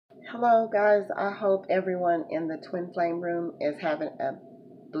Hello, guys. I hope everyone in the Twin Flame Room is having a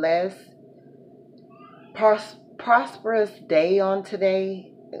blessed, prosperous day on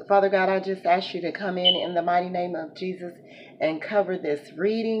today. Father God, I just ask you to come in the mighty name of Jesus and cover this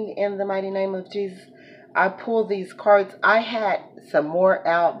reading in the mighty name of Jesus. I pulled these cards. I had some more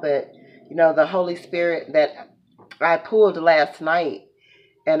out, but the Holy Spirit that I pulled last night,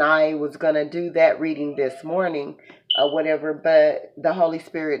 and I was going to do that reading this morning or whatever, but the Holy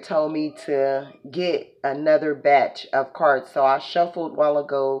Spirit told me to get another batch of cards. So I shuffled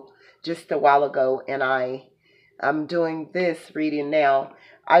just a while ago, and I'm doing this reading now.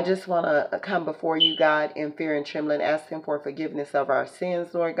 I just want to come before you, God, in fear and trembling, asking for forgiveness of our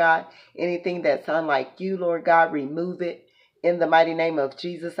sins, Lord God. Anything that's unlike you, Lord God, remove it in the mighty name of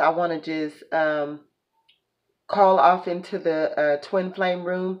Jesus. I want to just call off into the twin flame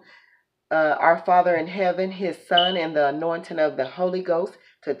room our Father in heaven, his Son, and the anointing of the Holy Ghost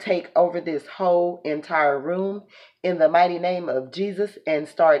to take over this whole entire room in the mighty name of Jesus and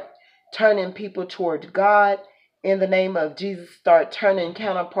start turning people toward God. In the name of Jesus, start turning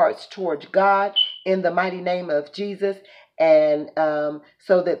counterparts towards God in the mighty name of Jesus, and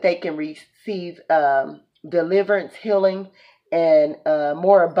so that they can receive deliverance, healing, and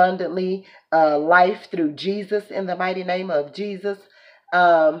more abundantly life through Jesus in the mighty name of Jesus.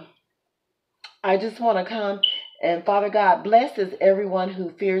 Um, I just want to come and Father God blesses everyone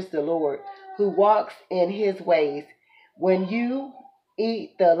who fears the Lord, who walks in his ways. When you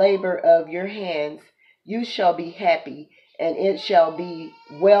eat the labor of your hands, you shall be happy, and it shall be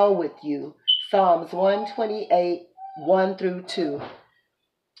well with you. Psalms 128, 1 through 2.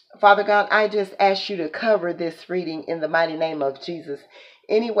 Father God, I just ask you to cover this reading in the mighty name of Jesus.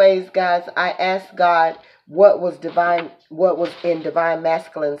 Anyways, guys, I asked God what was in divine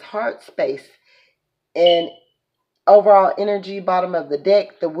masculine's heart space. And overall energy, bottom of the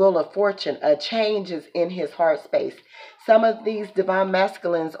deck, the wheel of fortune, a change is in his heart space. Some of these divine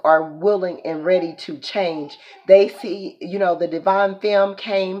masculines are willing and ready to change. They see, the divine femme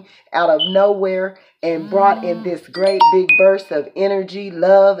came out of nowhere and brought in this great big burst of energy,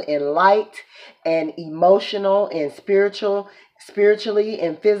 love, and light, and emotional and spiritually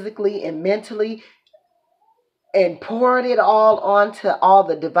and physically and mentally, and poured it all onto all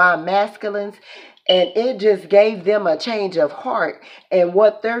the divine masculines, and it just gave them a change of heart. And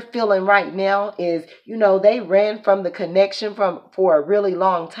what they're feeling right now is, they ran from the connection for a really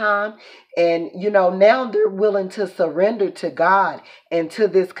long time, and now they're willing to surrender to God and to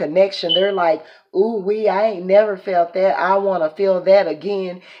this connection. They're like, ooh, I ain't never felt that. I want to feel that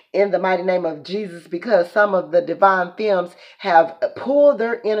again in the mighty name of Jesus, because some of the divine femmes have pulled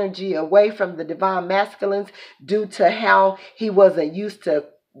their energy away from the divine masculines due to how he wasn't used to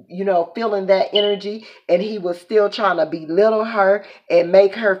feeling that energy, and he was still trying to belittle her and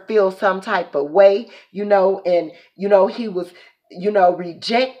make her feel some type of way, and he was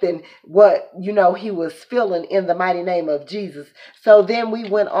rejecting what he was feeling in the mighty name of Jesus. So then we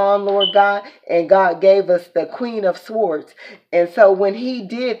went on, Lord God, and God gave us the Queen of Swords. And so when he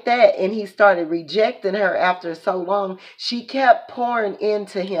did that and he started rejecting her after so long, she kept pouring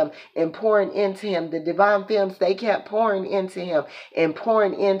into him and pouring into him. The divine femmes, they kept pouring into him and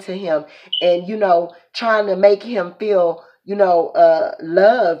pouring into him, and trying to make him feel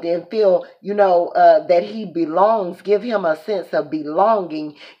loved, and feel, that he belongs, give him a sense of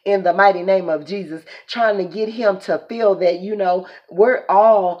belonging in the mighty name of Jesus, trying to get him to feel that, we're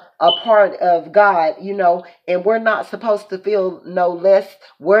all a part of God, and we're not supposed to feel no less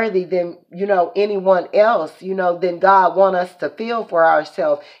worthy than, anyone else, than God want us to feel for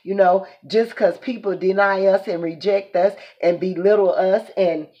ourselves, just because people deny us and reject us and belittle us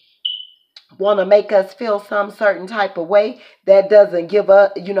and want to make us feel some certain type of way, that doesn't give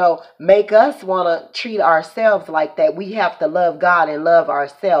us, make us want to treat ourselves like that. We have to love God and love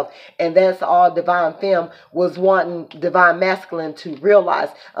ourselves. And that's all divine femme was wanting divine masculine to realize.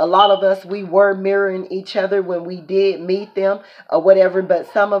 A lot of us, we were mirroring each other when we did meet them or whatever,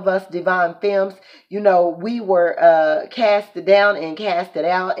 but some of us divine femmes, we were casted down and casted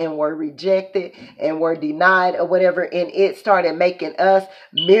out and were rejected and were denied or whatever, and it started making us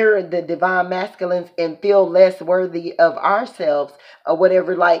mirror the divine masculines and feel less worthy of ourselves or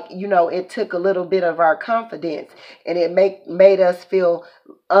whatever. Like, it took a little bit of our confidence, and it made us feel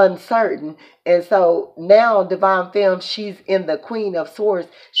uncertain. And so now Divine Femme, she's in the Queen of Swords.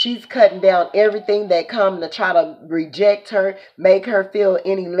 She's cutting down everything that come to try to reject her, make her feel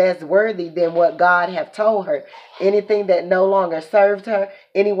any less worthy than what God have told her. Anything that no longer serves her,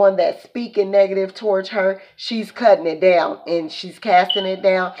 anyone that's speaking negative towards her, she's cutting it down, and she's casting it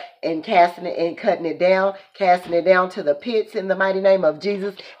down and casting it and cutting it down, casting it down to the pits in the mighty name of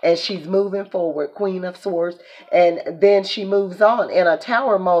Jesus. And she's moving forward, Queen of Swords. And then she moves on, and a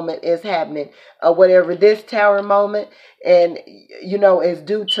tower moment is happening. Whatever this tower moment, and is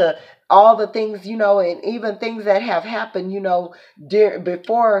due to all the things, and even things that have happened,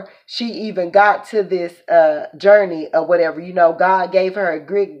 before she even got to this journey or whatever. God gave her a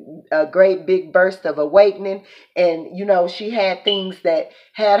great big burst of awakening, and she had things that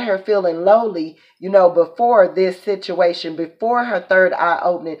had her feeling lowly, before this situation, before her third eye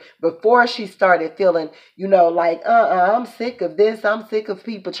opening, before she started feeling, like, I'm sick of this. I'm sick of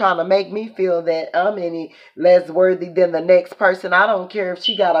people trying to make me feel that I'm any less worthy than the next person. I don't care if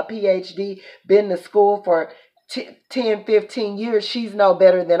she got a PhD, been to school for 10, 15 years, she's no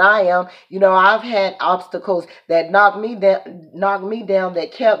better than I am. I've had obstacles that knocked me down,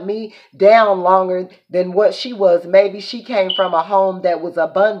 that kept me down longer than what she was. Maybe she came from a home that was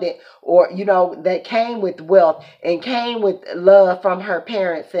abundant, or that came with wealth and came with love from her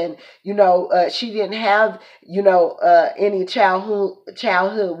parents, and she didn't have any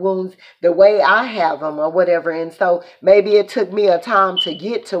childhood wounds the way I have them or whatever. And so maybe it took me a time to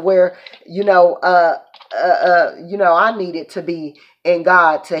get to where I needed to be in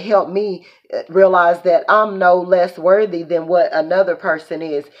God, to help me realize that I'm no less worthy than what another person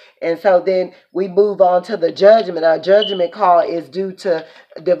is. And so then we move on to the judgment. Our judgment call is due to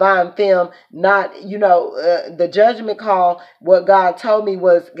Divine Femme. Not, the judgment call, what God told me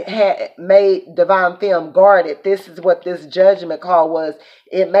was, had made Divine Femme guarded. This is what this judgment call was.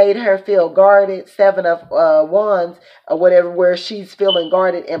 It made her feel guarded, 7 of wands or whatever, where she's feeling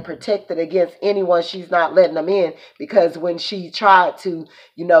guarded and protected against anyone. She's not letting them in, because when she tried to,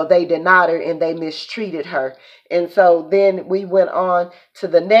 they denied her and they mistreated her. And so then we went on to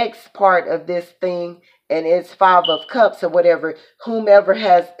the next part of this thing, and it's 5 of Cups or whatever. Whomever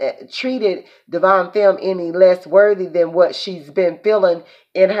has treated Divine Femme any less worthy than what she's been feeling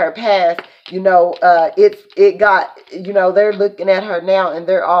in her past, they're looking at her now and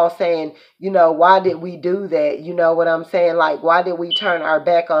they're all saying, why did we do that? You know what I'm saying? Like, why did we turn our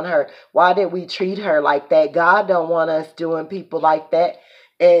back on her? Why did we treat her like that? God don't want us doing people like that.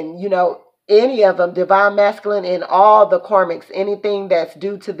 And, any of them, divine masculine and all the karmics, anything that's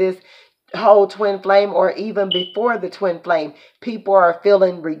due to this whole twin flame, or even before the twin flame, people are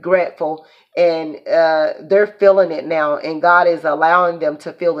feeling regretful, and they're feeling it now, and God is allowing them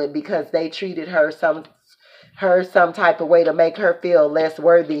to feel it because they treated her some type of way to make her feel less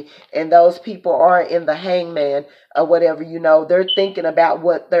worthy. And those people are in the hangman or whatever. They're thinking about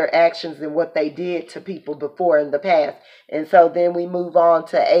what their actions and what they did to people before in the past. And so then we move on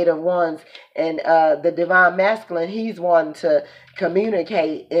to 8 of Wands, and the divine masculine, he's wanting to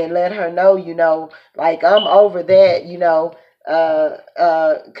communicate and let her know, like, I'm over that.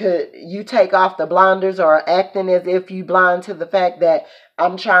 Could you take off the blinders, or acting as if you blind to the fact that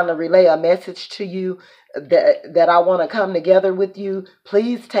I'm trying to relay a message to you, that I want to come together with you.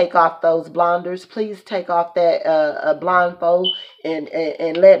 Please take off those blinders. Please take off that blindfold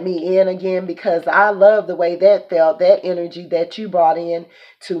and let me in again, because I love the way that felt, that energy that you brought in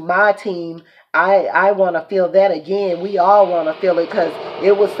to my team. I want to feel that again. We all want to feel it, because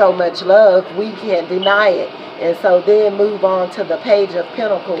it was so much love. We can't deny it. And so then move on to the Page of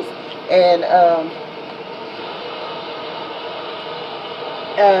Pentacles. And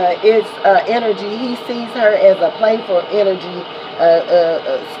it's energy. He sees her as a playful energy,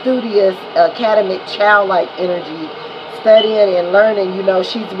 studious, academic, childlike energy, studying and learning.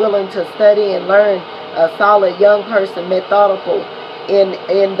 She's willing to study and learn, a solid young person, methodical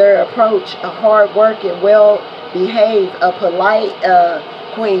in their approach, a hard working, well behaved, a polite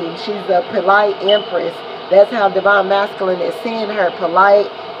queen. She's a polite empress. That's how divine masculine is seeing her: polite,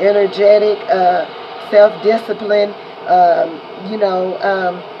 energetic, self-disciplined.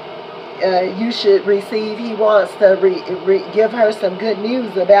 You should receive. He wants to give her some good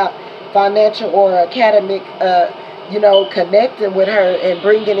news about financial or academic, connecting with her and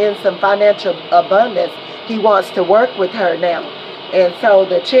bringing in some financial abundance. He wants to work with her now. And so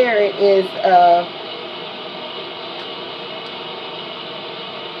the Chariot is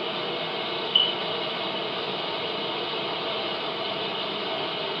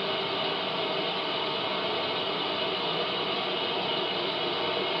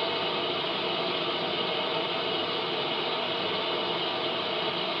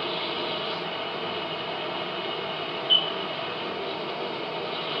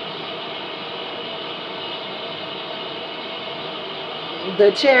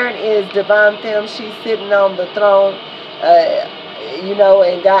the chariot is divine femme. She's sitting on the throne,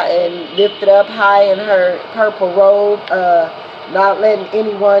 and lifted up high in her purple robe, not letting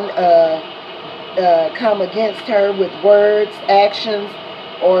anyone come against her with words, actions,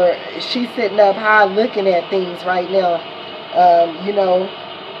 or she's sitting up high looking at things right now.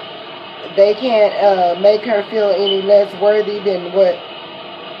 They can't make her feel any less worthy than what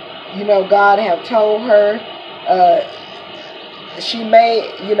God have told her. She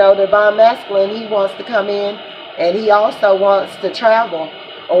may, divine masculine, he wants to come in, and he also wants to travel,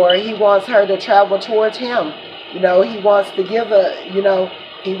 or he wants her to travel towards him. He wants to give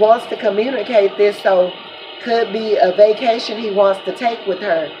he wants to communicate this, so could be a vacation he wants to take with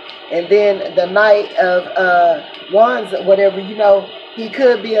her. And then the Knight of Wands, whatever, he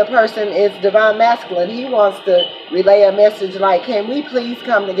could be a person, it's divine masculine. He wants to relay a message like, can we please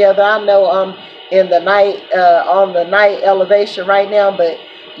come together? I know I'm in the night, on the night elevation right now, but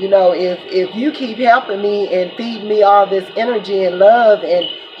if you keep helping me and feed me all this energy and love and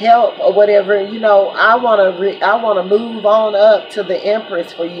help or whatever, I want to move on up to the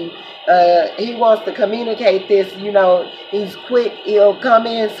Empress for you. He wants to communicate this. He's quick. He'll come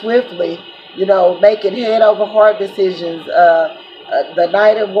in swiftly, making head over heart decisions. The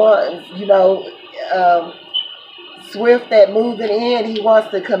Knight of Wands, swift at moving in. He wants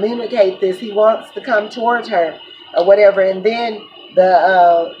to communicate this. He wants to come towards her or whatever. And then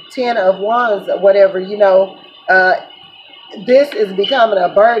the Ten of Wands or whatever, this is becoming a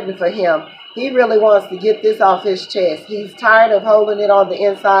burden for him. He really wants to get this off his chest. He's tired of holding it on the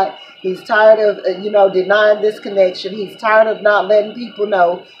inside. He's tired of, denying this connection. He's tired of not letting people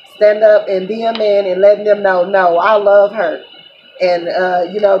know. Stand up and be a man and letting them know, no, I love her. And,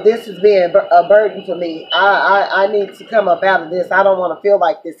 this is being a burden for me. I need to come up out of this. I don't want to feel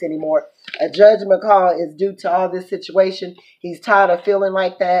like this anymore. A judgment call is due to all this situation. He's tired of feeling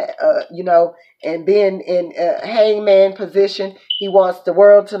like that, and being in a hangman position. He wants the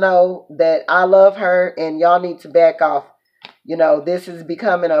world to know that I love her and y'all need to back off. This is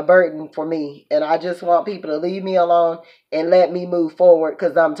becoming a burden for me. And I just want people to leave me alone and let me move forward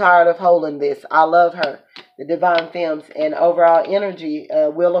because I'm tired of holding this. I love her. The divine femmes and overall energy,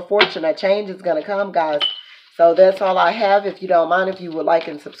 Wheel of Fortune. A change is going to come, guys. So that's all I have. If you don't mind, if you would like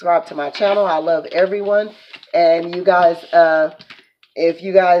and subscribe to my channel. I love everyone. And you guys, if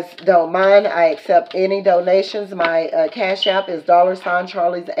you guys don't mind, I accept any donations. My Cash App is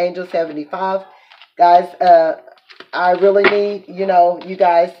 $CharliesAngel75. Guys, I really need, you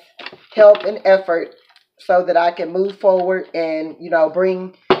guys' help and effort so that I can move forward and,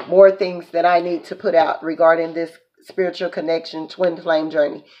 bring more things that I need to put out regarding this spiritual connection, twin flame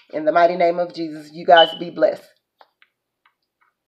journey. In the mighty name of Jesus, you guys be blessed.